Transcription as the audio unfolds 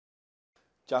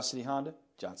Johnson City Honda,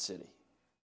 Johnson City.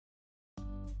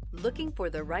 Looking for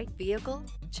the right vehicle?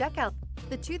 Check out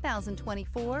the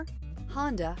 2024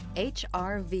 Honda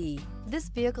HR-V. This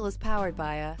vehicle is powered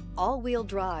by a all-wheel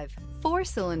drive,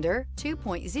 4-cylinder,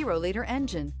 2.0-liter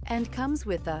engine and comes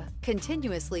with a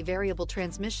continuously variable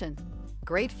transmission.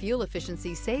 Great fuel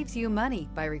efficiency saves you money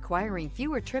by requiring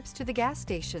fewer trips to the gas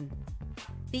station.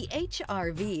 The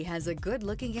HR-V has a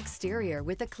good-looking exterior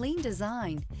with a clean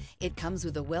design. It comes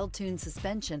with a well-tuned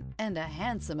suspension and a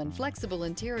handsome and flexible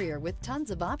interior with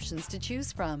tons of options to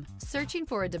choose from. Searching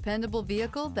for a dependable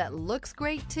vehicle that looks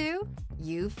great too?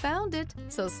 You found it,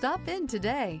 so stop in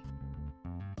today.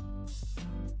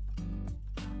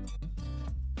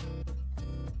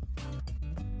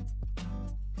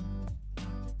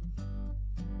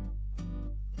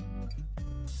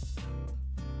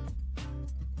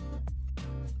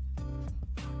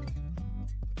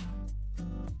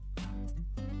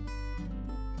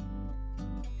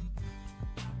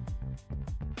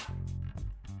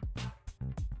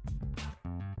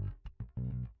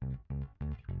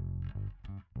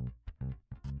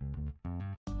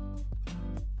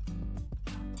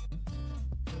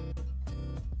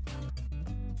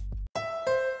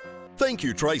 Thank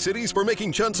you, Tri-Cities, for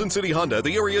making Johnson City Honda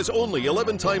the area's only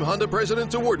 11-time Honda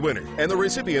President's Award winner and the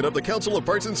recipient of the Council of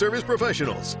Parts and Service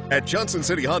Professionals. At Johnson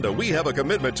City Honda, we have a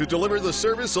commitment to deliver the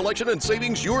service, selection, and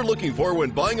savings you're looking for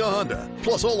when buying a Honda.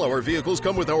 Plus, all our vehicles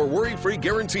come with our worry-free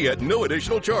guarantee at no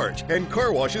additional charge and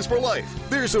car washes for life.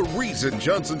 There's a reason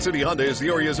Johnson City Honda is the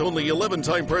area's only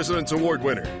 11-time President's Award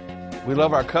winner. We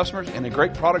love our customers and the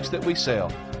great products that we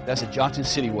sell. That's the Johnson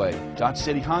City way. Johnson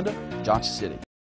City Honda, Johnson City.